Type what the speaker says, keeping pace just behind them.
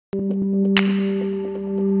Alright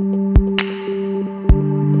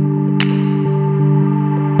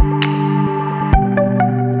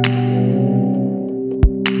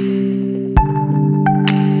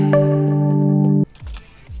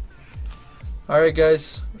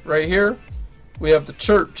guys, right here we have the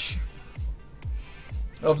church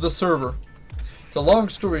of the server. It's a long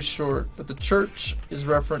story short, but the church is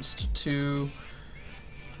referenced to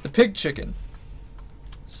the pig chicken.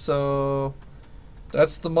 So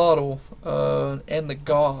that's the model and the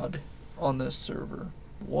god on this server.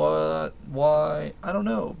 What, why, I don't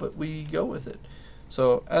know, but we go with it.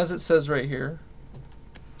 So as it says right here,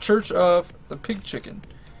 Church of the Pig Chicken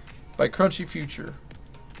by Crunchy Future.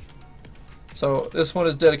 So this one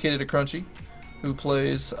is dedicated to Crunchy, who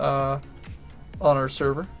plays on our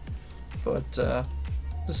server. But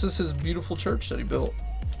this is his beautiful church that he built.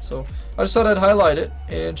 So I just thought I'd highlight it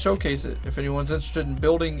and showcase it. If anyone's interested in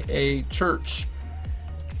building a church,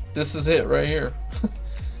 this is it right here.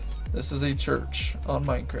 This is a church on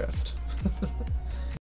Minecraft.